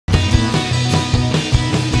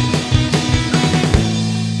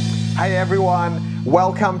everyone,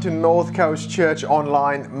 welcome to North Coast Church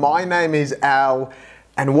Online. My name is Al,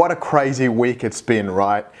 and what a crazy week it's been,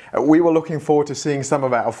 right? We were looking forward to seeing some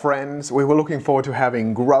of our friends, we were looking forward to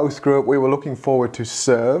having growth group, we were looking forward to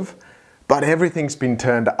serve, but everything's been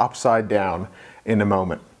turned upside down in a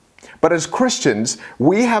moment. But as Christians,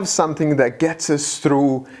 we have something that gets us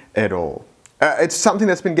through it all. It's something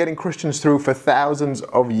that's been getting Christians through for thousands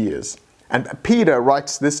of years. And Peter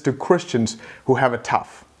writes this to Christians who have it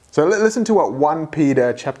tough. So listen to what 1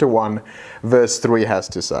 Peter chapter 1 verse 3 has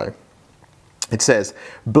to say. It says,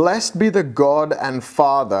 "Blessed be the God and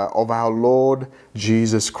Father of our Lord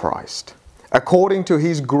Jesus Christ. According to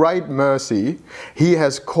his great mercy, he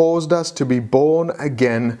has caused us to be born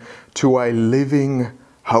again to a living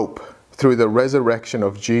hope through the resurrection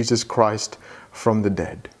of Jesus Christ from the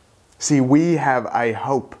dead." See, we have a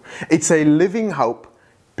hope. It's a living hope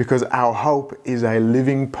because our hope is a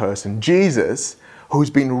living person, Jesus, who's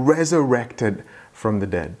been resurrected from the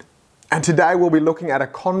dead. And today we'll be looking at a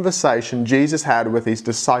conversation Jesus had with his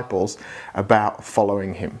disciples about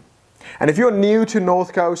following him. And if you're new to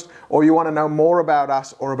North Coast, or you want to know more about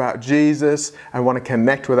us or about Jesus and want to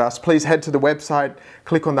connect with us, please head to the website,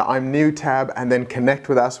 click on the I'm New tab, and then connect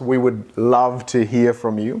with us. We would love to hear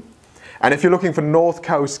from you. And if you're looking for North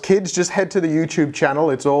Coast Kids, just head to the YouTube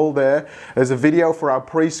channel. It's all there. There's a video for our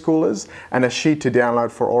preschoolers and a sheet to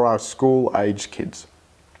download for all our school-age kids.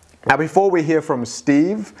 Now, before we hear from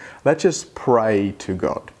Steve, let's just pray to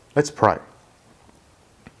God. Let's pray.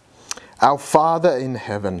 Our Father in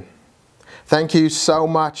heaven, thank you so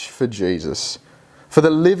much for Jesus, for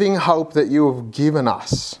the living hope that you have given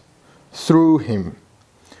us through him.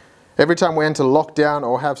 Every time we enter lockdown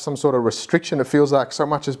or have some sort of restriction, it feels like so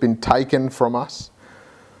much has been taken from us.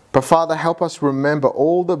 But Father, help us remember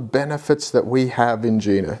all the benefits that we have in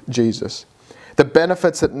Jesus, the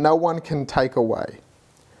benefits that no one can take away.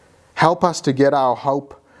 Help us to get our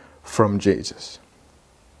hope from Jesus.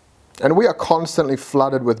 And we are constantly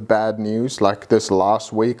flooded with bad news, like this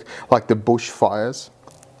last week, like the bushfires.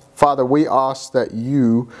 Father, we ask that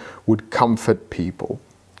you would comfort people.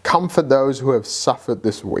 Comfort those who have suffered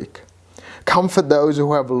this week. Comfort those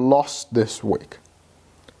who have lost this week.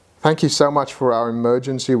 Thank you so much for our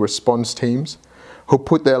emergency response teams who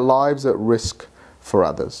put their lives at risk for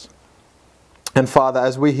others. And Father,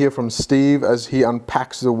 as we hear from Steve, as he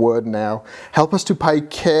unpacks the word now, help us to pay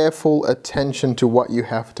careful attention to what you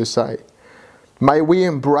have to say. May we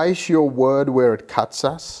embrace your word where it cuts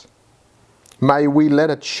us. May we let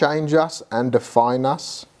it change us and define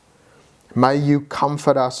us. May you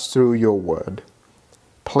comfort us through your word.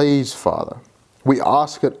 Please, Father, we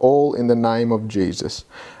ask it all in the name of Jesus.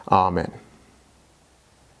 Amen.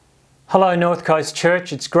 Hello North Coast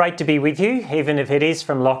Church, it's great to be with you, even if it is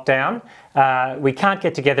from lockdown. We can't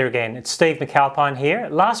get together again. It's Steve McAlpine here.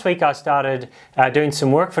 Last week I started doing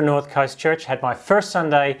some work for North Coast Church, had my first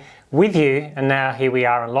Sunday with you, and now here we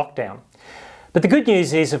are in lockdown. But the good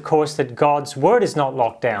news is, of course, that God's word is not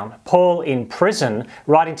locked down. Paul, in prison,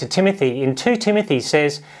 writing to Timothy, in 2 Timothy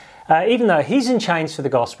says, even though he's in chains for the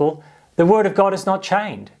gospel, the word of God is not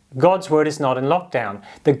chained. God's word is not in lockdown.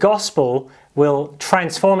 The gospel will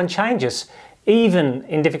transform and change us, even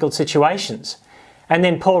in difficult situations. And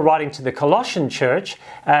then Paul, writing to the Colossian church,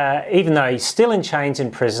 even though he's still in chains in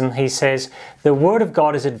prison, he says, the word of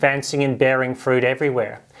God is advancing and bearing fruit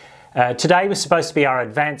everywhere. Today was supposed to be our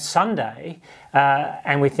Advance Sunday,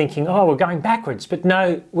 and we're thinking, oh, we're going backwards. But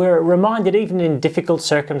no, we're reminded, even in difficult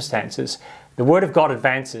circumstances, the word of God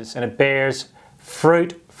advances and it bears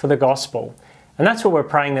fruit for the gospel. And that's what we're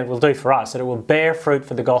praying that it will do for us, that it will bear fruit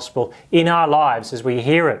for the gospel in our lives as we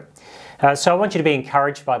hear it. So I want you to be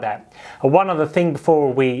encouraged by that. One other thing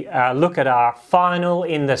before we look at our final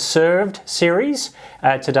in the Served series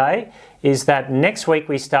today is that next week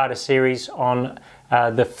we start a series on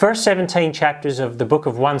the first 17 chapters of the book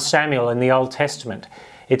of 1 Samuel in the Old Testament.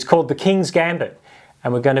 It's called The King's Gambit.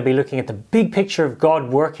 And we're going to be looking at the big picture of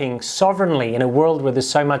God working sovereignly in a world where there's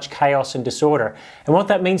so much chaos and disorder. And what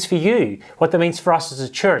that means for you, what that means for us as a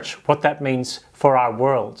church, what that means for our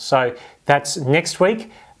world. So that's next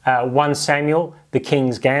week, 1 Samuel, The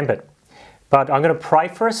King's Gambit. But I'm going to pray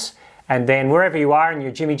for us. And then wherever you are in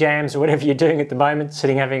your Jimmy Jams or whatever you're doing at the moment,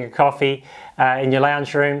 sitting having a coffee in your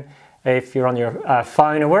lounge room, if you're on your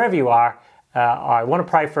phone or wherever you are, I want to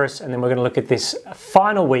pray for us, and then we're going to look at this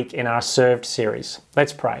final week in our Served series.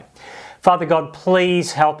 Let's pray. Father God,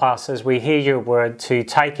 please help us as we hear your word to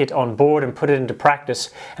take it on board and put it into practice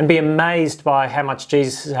and be amazed by how much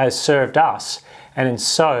Jesus has served us, and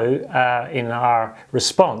in our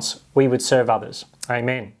response, we would serve others.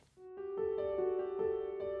 Amen.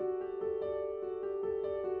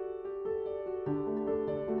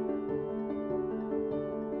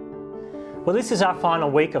 Well, this is our final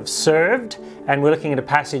week of Served, and we're looking at a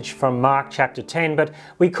passage from Mark chapter 10, but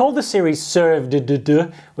we call the series Served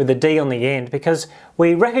with a D on the end because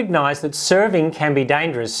we recognise that serving can be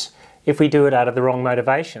dangerous if we do it out of the wrong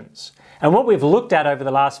motivations. And what we've looked at over the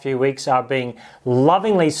last few weeks are being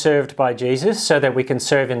lovingly served by Jesus so that we can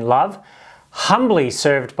serve in love, humbly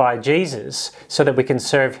served by Jesus so that we can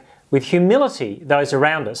serve with humility those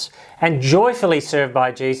around us, and joyfully served by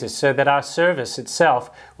Jesus so that our service itself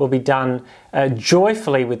will be done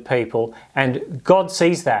joyfully with people, and God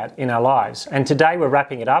sees that in our lives. And today we're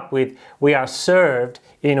wrapping it up with we are served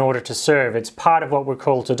in order to serve. It's part of what we're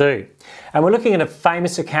called to do. And we're looking at a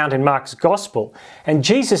famous account in Mark's Gospel, and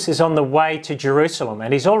Jesus is on the way to Jerusalem,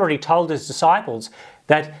 and he's already told his disciples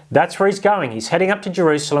that that's where he's going. He's heading up to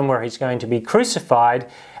Jerusalem where he's going to be crucified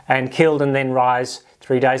and killed and then rise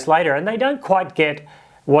 3 days later. And they don't quite get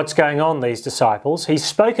what's going on, these disciples. He's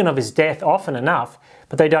spoken of his death often enough,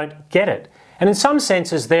 but they don't get it. And in some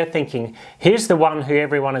senses, they're thinking, here's the one who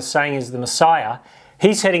everyone is saying is the Messiah.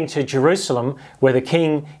 He's heading to Jerusalem, where the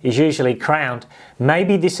king is usually crowned.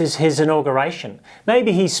 Maybe this is his inauguration.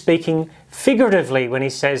 Maybe he's speaking figuratively when he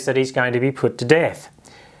says that he's going to be put to death.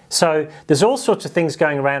 So there's all sorts of things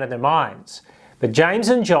going around in their minds. But James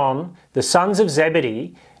and John, the sons of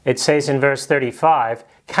Zebedee, it says in verse 35,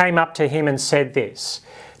 came up to him and said this,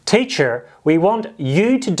 "Teacher, we want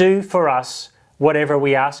you to do for us whatever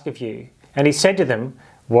we ask of you." And he said to them,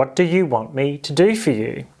 "What do you want me to do for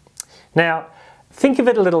you?" Now, think of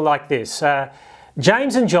it a little like this.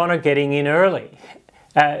 James and John are getting in early.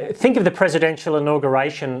 Think of the presidential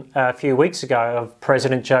inauguration a few weeks ago of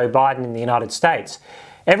President Joe Biden in the United States.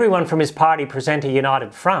 Everyone from his party present a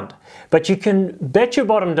united front, but you can bet your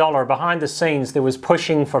bottom dollar behind the scenes there was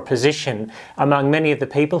pushing for position among many of the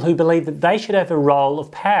people who believed that they should have a role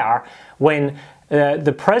of power when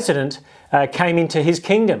the president came into his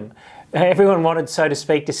kingdom. Everyone wanted, so to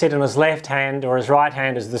speak, to sit on his left hand or his right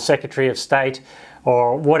hand as the Secretary of State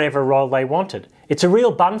or whatever role they wanted. It's a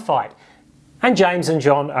real bun fight, and James and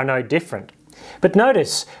John are no different. But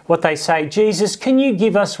notice what they say, "Jesus, can you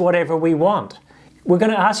give us whatever we want? We're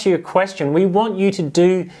going to ask you a question. We want you to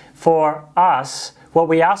do for us what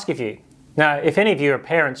we ask of you." Now, if any of you are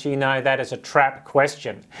parents, you know that is a trap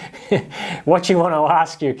question. What you want to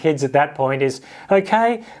ask your kids at that point is,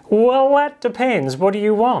 okay, well, that depends. What do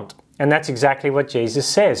you want? And that's exactly what Jesus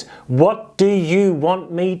says. What do you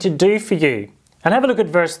want me to do for you? And have a look at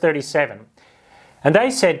verse 37. "And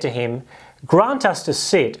they said to him, grant us to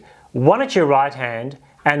sit, one at your right hand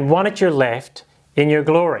and one at your left in your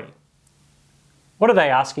glory." What are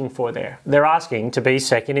they asking for there? They're asking to be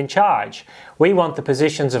second in charge. We want the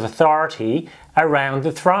positions of authority around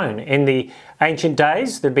the throne. In the ancient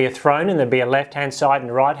days, there'd be a throne and there'd be a left-hand side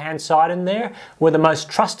and a right-hand side, and there were the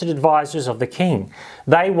most trusted advisors of the king.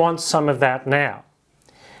 They want some of that now.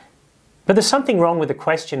 But there's something wrong with the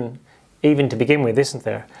question even to begin with, isn't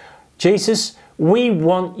there? Jesus, we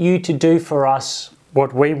want you to do for us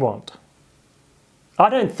what we want. I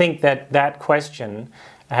don't think that that question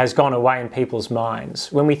has gone away in people's minds.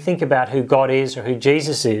 When we think about who God is or who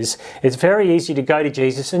Jesus is, it's very easy to go to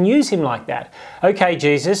Jesus and use him like that. Okay,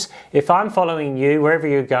 Jesus, if I'm following you wherever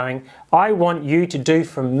you're going, I want you to do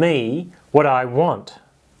for me what I want.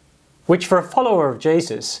 Which for a follower of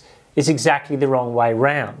Jesus is exactly the wrong way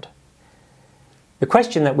round. The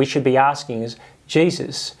question that we should be asking is,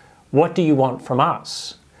 Jesus, what do you want from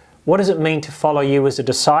us? What does it mean to follow you as a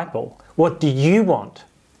disciple? What do you want?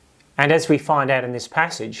 And as we find out in this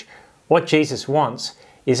passage, what Jesus wants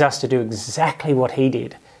is us to do exactly what he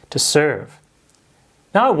did, to serve.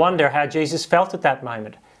 Now I wonder how Jesus felt at that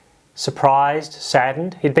moment. Surprised,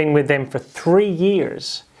 saddened. He'd been with them for 3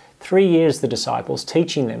 years. 3 years, the disciples,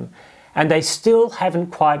 teaching them. And they still haven't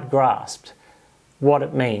quite grasped what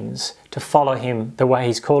it means to follow him the way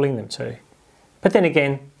he's calling them to. But then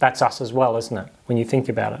again, that's us as well, isn't it, when you think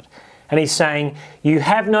about it? And he's saying, you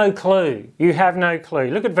have no clue. You have no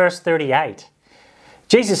clue. Look at verse 38.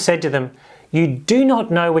 Jesus said to them, you do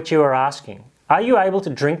not know what you are asking. Are you able to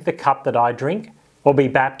drink the cup that I drink, or be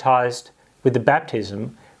baptized with the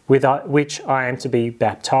baptism with which I am to be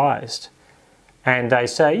baptized? And they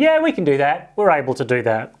say, yeah, we can do that. We're able to do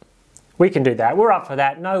that. We can do that. We're up for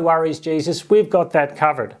that. No worries, Jesus. We've got that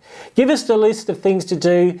covered. Give us the list of things to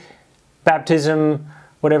do. Baptism,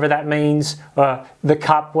 whatever that means, the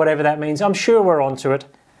cup, whatever that means. I'm sure we're onto it.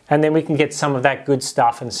 And then we can get some of that good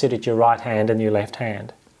stuff and sit at your right hand and your left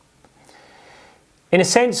hand. In a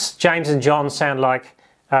sense, James and John sound like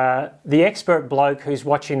the expert bloke who's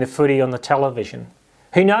watching the footy on the television,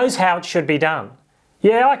 who knows how it should be done.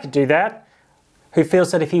 Yeah, I could do that. Who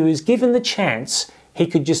feels that if he was given the chance, he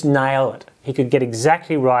could just nail it. He could get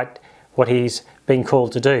exactly right what he's been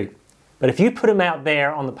called to do. But if you put him out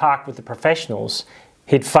there on the park with the professionals,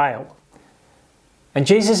 he'd fail. And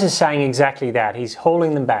Jesus is saying exactly that. He's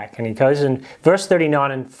hauling them back. And he goes in verse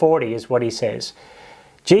 39 and 40 is what he says.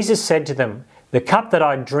 Jesus said to them, "The cup that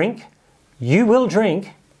I drink, you will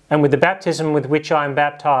drink, and with the baptism with which I am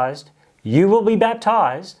baptized, you will be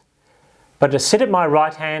baptized. But to sit at my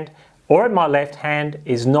right hand or at my left hand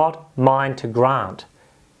is not mine to grant,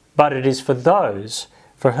 but it is for those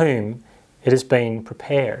for whom it has been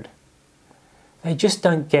prepared." They just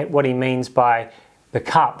don't get what he means by the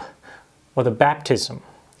cup or the baptism.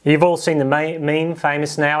 You've all seen the meme,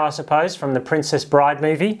 famous now I suppose, from the Princess Bride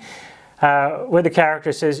movie, where the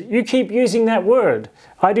character says, "You keep using that word.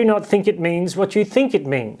 I do not think it means what you think it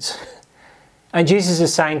means." And Jesus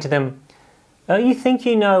is saying to them, "Oh, you think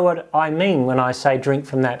you know what I mean when I say drink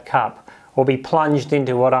from that cup or be plunged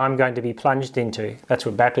into what I'm going to be plunged into?" That's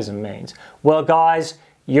what baptism means. Well, guys,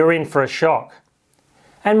 you're in for a shock.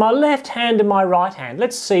 And my left hand and my right hand.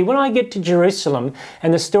 Let's see, when I get to Jerusalem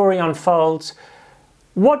and the story unfolds,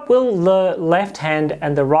 what will the left hand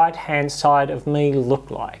and the right hand side of me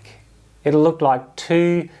look like? It'll look like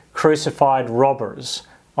two crucified robbers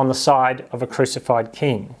on the side of a crucified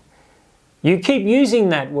king. You keep using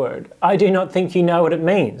that word. I do not think you know what it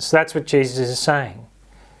means. That's what Jesus is saying.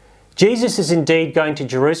 Jesus is indeed going to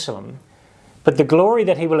Jerusalem, but the glory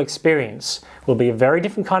that he will experience will be a very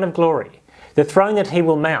different kind of glory. The throne that he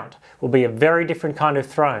will mount will be a very different kind of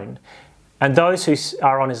throne. And those who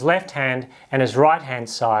are on his left hand and his right hand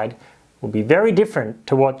side will be very different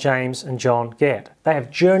to what James and John get. They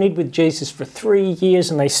have journeyed with Jesus for 3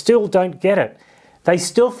 years and they still don't get it. They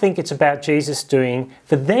still think it's about Jesus doing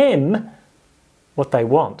for them what they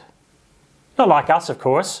want. Not like us, of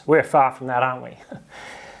course. We're far from that, aren't we?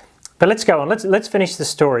 But let's go on. Let's finish the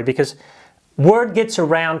story, because word gets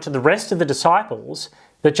around to the rest of the disciples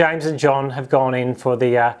that James and John have gone in for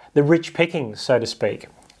the rich pickings, so to speak.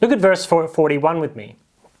 Look at verse 41 with me.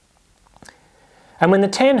 "And when the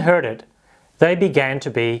 10 heard it, they began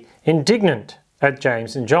to be indignant at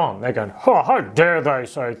James and John." They're going, "Oh, how dare they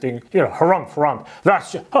say things, harumph, harumph.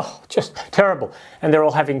 That's just terrible." And they're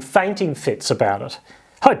all having fainting fits about it.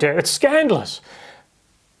 "How dare, it's scandalous."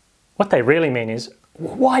 What they really mean is,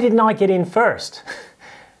 why didn't I get in first?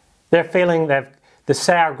 They're feeling the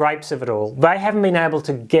sour grapes of it all. They haven't been able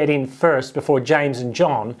to get in first before James and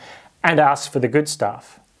John and ask for the good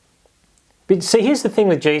stuff. But see, here's the thing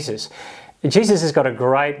with Jesus. Jesus has got a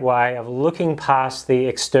great way of looking past the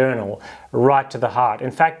external right to the heart.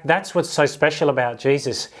 In fact, that's what's so special about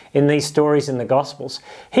Jesus in these stories in the Gospels.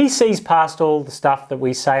 He sees past all the stuff that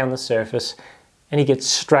we say on the surface and he gets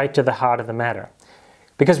straight to the heart of the matter.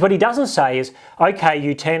 Because what he doesn't say is, "Okay,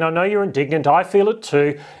 you 10, I know you're indignant, I feel it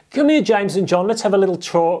too. Come here, James and John, let's have a little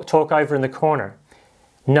talk over in the corner."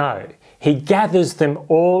 No, he gathers them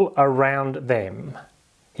all around them.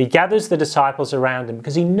 He gathers the disciples around him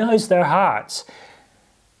because he knows their hearts.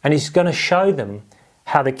 And he's going to show them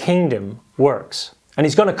how the kingdom works. And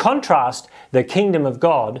he's going to contrast the kingdom of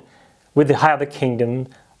God with how the kingdom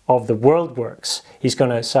of the world works. He's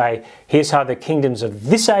going to say, here's how the kingdoms of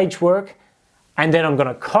this age work, and then I'm going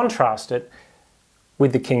to contrast it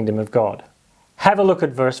with the kingdom of God. Have a look at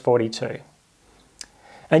verse 42.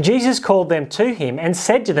 "And Jesus called them to him and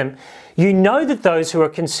said to them, 'You know that those who are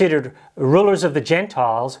considered rulers of the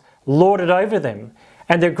Gentiles lord it over them,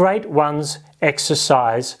 and their great ones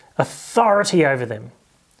exercise authority over them.'"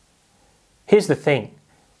 Here's the thing.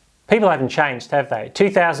 People haven't changed, have they?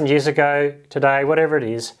 2,000 years ago, today, whatever it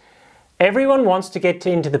is, everyone wants to get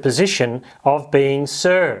into the position of being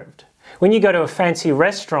served. When you go to a fancy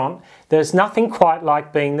restaurant, there's nothing quite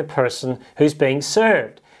like being the person who's being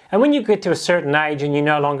served. And when you get to a certain age and you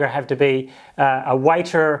no longer have to be a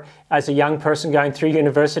waiter as a young person going through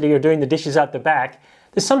university or doing the dishes at the back,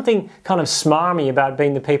 there's something kind of smarmy about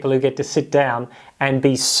being the people who get to sit down and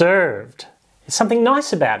be served. There's something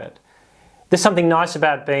nice about it. There's something nice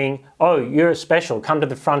about being, "Oh, you're special, come to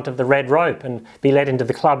the front of the red rope and be let into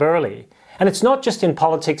the club early." And it's not just in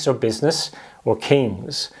politics or business or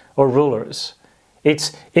kings or rulers.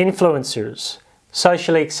 It's influencers,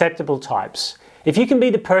 socially acceptable types. If you can be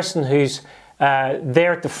the person who's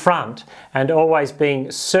there at the front and always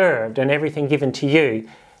being served and everything given to you,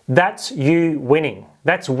 that's you winning.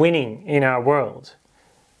 That's winning in our world.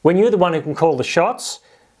 When you're the one who can call the shots,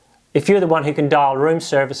 if you're the one who can dial room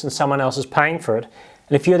service and someone else is paying for it,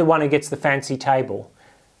 and if you're the one who gets the fancy table,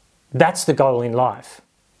 that's the goal in life.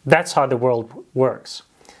 That's how the world works.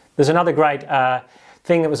 There's another great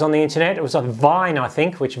thing that was on the internet. It was on Vine, I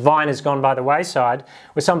think, which Vine has gone by the wayside,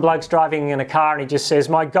 where some bloke's driving in a car and he just says,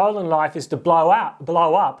 "My goal in life is to blow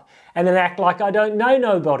up and then act like I don't know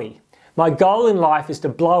nobody." My goal in life is to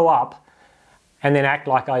blow up and then act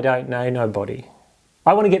like I don't know nobody.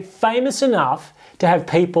 I want to get famous enough to have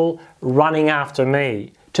people running after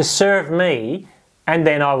me, to serve me, and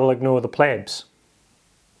then I will ignore the plebs.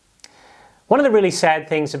 One of the really sad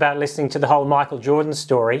things about listening to the whole Michael Jordan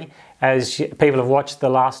story, as people have watched the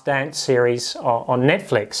Last Dance series on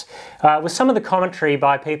Netflix, was some of the commentary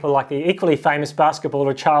by people like the equally famous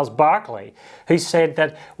basketballer Charles Barkley, who said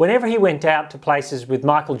that whenever he went out to places with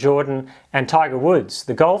Michael Jordan and Tiger Woods,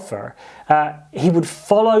 the golfer, he would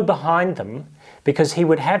follow behind them because he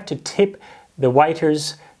would have to tip the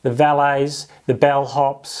waiters, the valets, the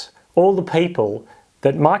bellhops, all the people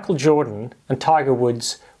that Michael Jordan and Tiger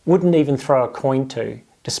Woods wouldn't even throw a coin to,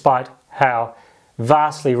 despite how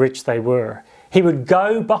vastly rich they were. He would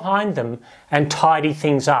go behind them and tidy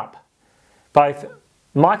things up. Both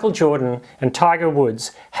Michael Jordan and Tiger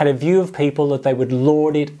Woods had a view of people that they would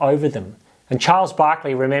lord it over them. And Charles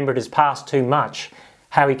Barkley remembered his past too much,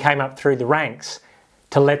 how he came up through the ranks,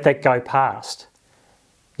 to let that go past.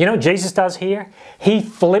 You know what Jesus does here? He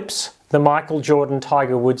flips the Michael Jordan,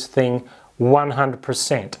 Tiger Woods thing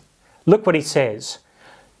 100%. Look what he says.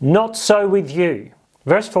 Not so with you.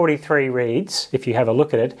 Verse 43 reads, if you have a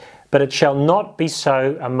look at it, but it shall not be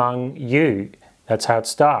so among you. That's how it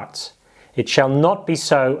starts. It shall not be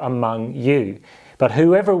so among you. But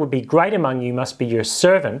whoever would be great among you must be your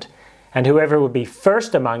servant, and whoever would be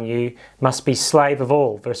first among you must be slave of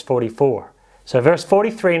all. Verse 44. So verse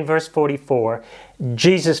 43 and verse 44,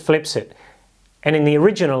 Jesus flips it. And in the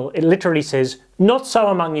original, it literally says, not so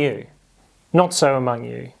among you. Not so among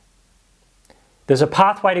you. There's a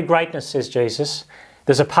pathway to greatness, says Jesus.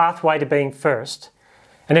 There's a pathway to being first.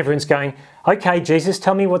 And everyone's going, okay, Jesus,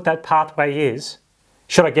 tell me what that pathway is.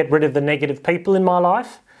 Should I get rid of the negative people in my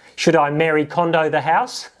life? Should I Mary Kondo the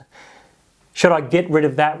house? Should I get rid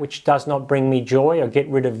of that which does not bring me joy, or get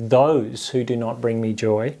rid of those who do not bring me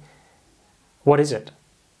joy? What is it?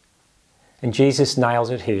 And Jesus nails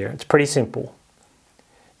it here. It's pretty simple.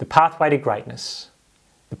 The pathway to greatness,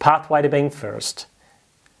 the pathway to being first,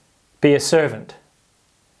 be a servant,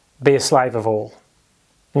 be a slave of all.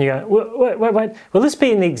 And you go, wait, will this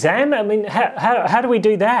be in the exam? I mean, how do we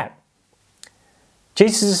do that?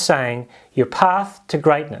 Jesus is saying your path to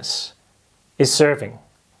greatness is serving.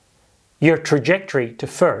 Your trajectory to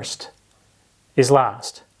first is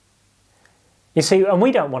last. You see, and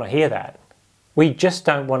we don't want to hear that. We just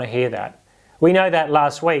don't want to hear that. We know that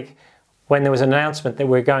last week when there was an announcement that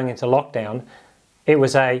we're going into lockdown, it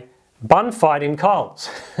was a bun fight in Coles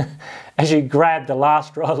as you grab the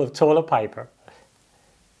last roll of toilet paper.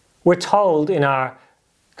 We're told in our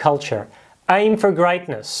culture, aim for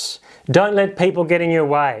greatness. Don't let people get in your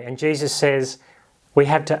way. And Jesus says, we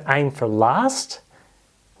have to aim for last.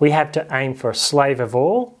 We have to aim for a slave of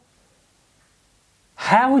all.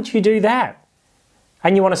 How would you do that?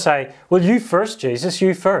 And you want to say, well, you first, Jesus,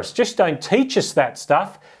 you first. Just don't teach us that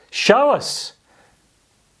stuff. Show us.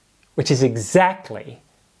 Which is exactly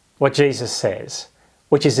what Jesus says.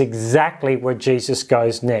 Which is exactly where Jesus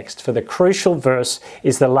goes next. For the crucial verse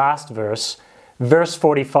is the last verse, verse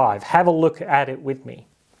 45. Have a look at it with me.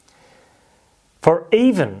 For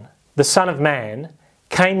even the Son of Man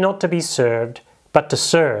came not to be served, but to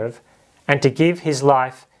serve, and to give his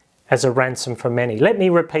life as a ransom for many. Let me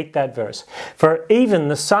repeat that verse. For even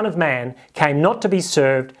the Son of Man came not to be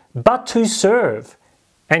served, but to serve,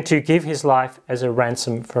 and to give his life as a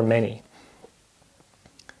ransom for many.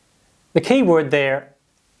 The key word there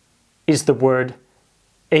is the word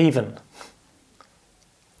even.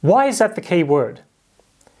 Why is that the key word?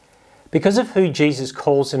 Because of who Jesus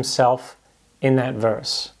calls himself in that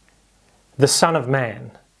verse. The Son of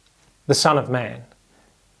Man. The Son of Man.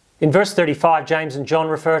 In verse 35, James and John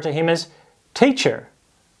refer to him as Teacher.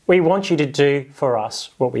 We want you to do for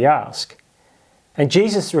us what we ask. And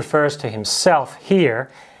Jesus refers to himself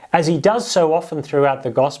here, as he does so often throughout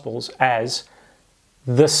the Gospels, as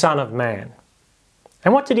the Son of Man.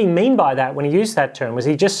 And what did he mean by that when he used that term? Was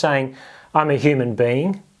he just saying, I'm a human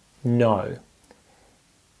being? No.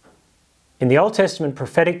 In the Old Testament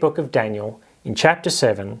prophetic book of Daniel, in chapter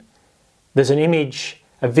 7, there's an image,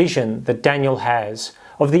 a vision that Daniel has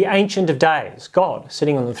of the Ancient of Days, God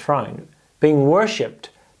sitting on the throne, being worshipped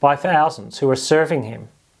by thousands who are serving him.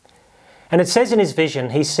 And it says in his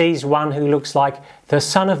vision, he sees one who looks like the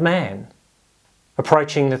Son of Man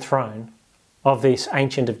approaching the throne of this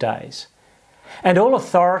Ancient of Days. And all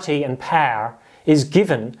authority and power is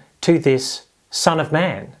given to this Son of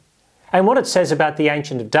Man. And what it says about the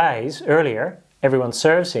Ancient of Days earlier, everyone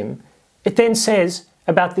serves him, it then says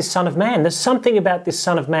about this Son of Man. There's something about this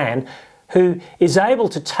Son of Man who is able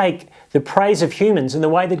to take the praise of humans in the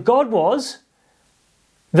way that God was,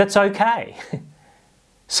 that's okay.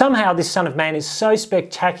 Somehow this Son of Man is so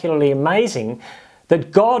spectacularly amazing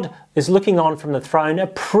that God is looking on from the throne,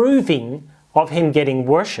 approving of him getting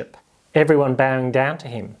worship, everyone bowing down to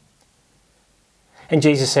him. And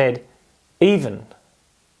Jesus said, even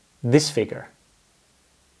this figure,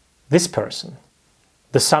 this person,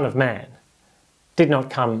 the Son of Man, did not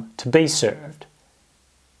come to be served,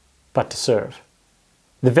 but to serve.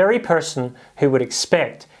 The very person who would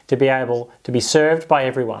expect to be able to be served by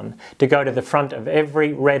everyone, to go to the front of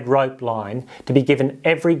every red rope line, to be given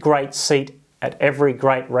every great seat at every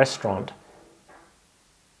great restaurant,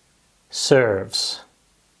 serves.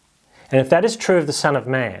 And if that is true of the Son of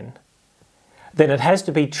Man, then it has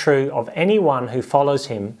to be true of anyone who follows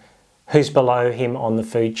him, who's below him on the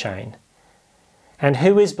food chain. And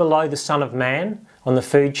who is below the Son of Man on the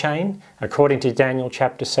food chain, according to Daniel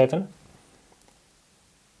chapter 7?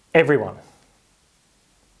 Everyone.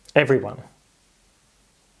 Everyone.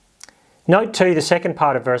 Note too the second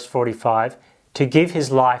part of verse 45, to give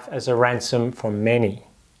his life as a ransom for many.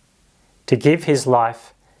 To give his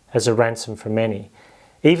life as a ransom for many.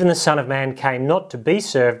 Even the Son of Man came not to be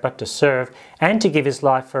served, but to serve, and to give his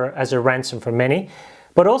life as a ransom for many.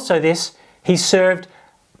 But also this, he served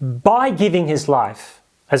by giving his life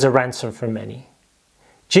as a ransom for many.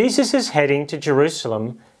 Jesus is heading to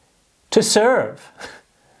Jerusalem to serve.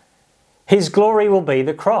 His glory will be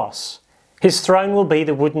the cross. His throne will be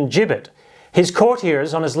the wooden gibbet. His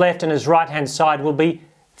courtiers on his left and his right-hand side will be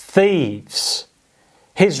thieves.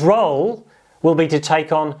 His role will be to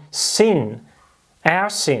take on sin, our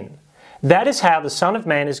sin. That is how the Son of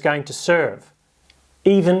Man is going to serve,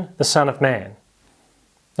 even the Son of Man.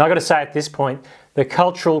 Now, I've got to say at this point, the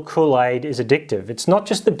cultural Kool-Aid is addictive. It's not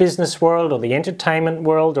just the business world or the entertainment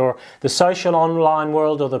world or the social online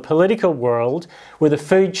world or the political world where the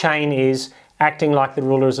food chain is acting like the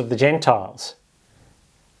rulers of the Gentiles.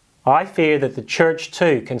 I fear that the church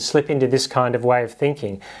too can slip into this kind of way of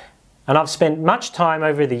thinking. And I've spent much time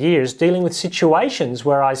over the years dealing with situations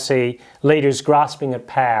where I see leaders grasping at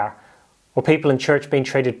power, or people in church being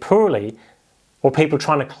treated poorly, or people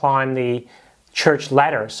trying to climb the church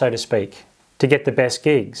ladder, so to speak, to get the best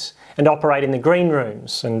gigs, and operate in the green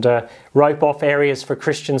rooms and rope off areas for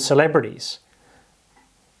Christian celebrities.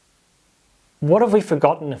 What have we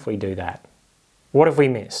forgotten if we do that? What have we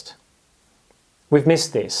missed? We've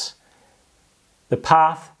missed this. The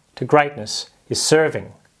path to greatness is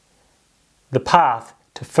serving. The path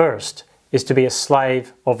to first is to be a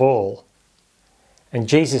slave of all. And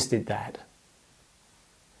Jesus did that.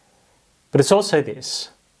 But it's also this.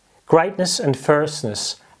 Greatness and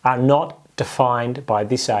firstness are not defined by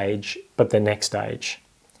this age, but the next age.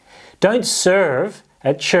 Don't serve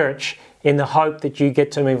at church in the hope that you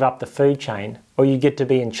get to move up the food chain or you get to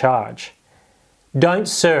be in charge. Don't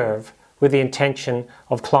serve with the intention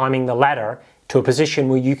of climbing the ladder to a position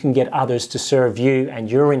where you can get others to serve you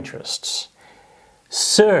and your interests.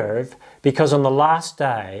 Serve because on the last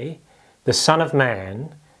day, the Son of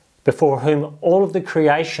Man, before whom all of the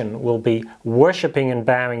creation will be worshipping and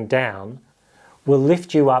bowing down, will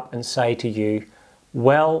lift you up and say to you,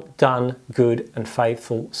 "Well done, good and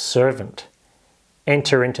faithful servant.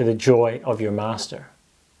 Enter into the joy of your master."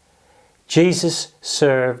 Jesus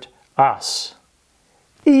served us,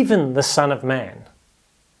 even the Son of Man.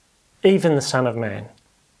 Even the Son of Man.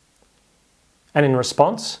 And in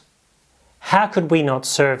response, how could we not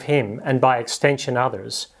serve him and by extension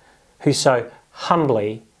others who so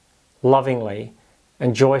humbly, lovingly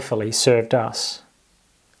and joyfully served us?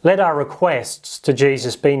 Let our requests to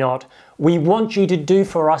Jesus be not, "We want you to do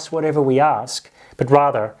for us whatever we ask," but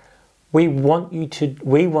rather, we want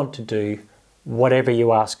to do whatever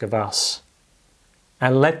you ask of us.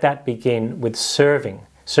 And let that begin with serving.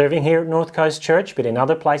 Serving here at North Coast Church, but in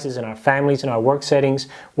other places, in our families, in our work settings,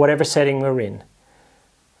 whatever setting we're in.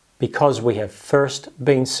 Because we have first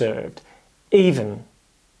been served, even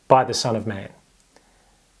by the Son of Man.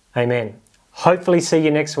 Amen. Hopefully see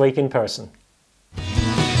you next week in person.